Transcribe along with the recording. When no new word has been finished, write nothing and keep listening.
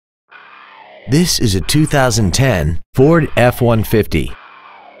This is a 2010 Ford F-150.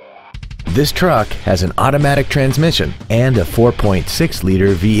 This truck has an automatic transmission and a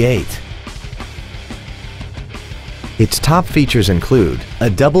 4.6-liter V8. Its top features include a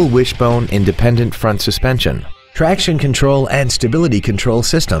double wishbone independent front suspension, traction control and stability control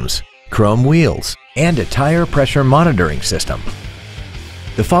systems, chrome wheels, and a tire pressure monitoring system.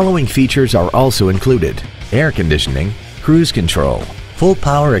 The following features are also included: air conditioning, cruise control, full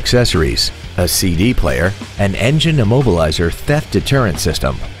power accessories, a CD player, an engine immobilizer theft deterrent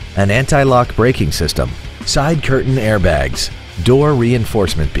system, an anti-lock braking system, side curtain airbags, door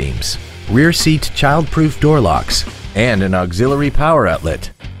reinforcement beams, rear seat child-proof door locks, and an auxiliary power outlet.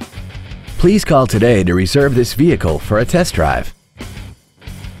 Please call today to reserve this vehicle for a test drive.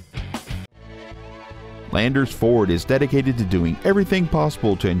 Landers Ford is dedicated to doing everything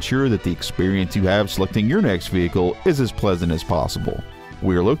possible to ensure that the experience you have selecting your next vehicle is as pleasant as possible.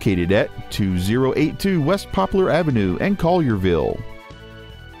 We are located at 2082 West Poplar Avenue in Collierville.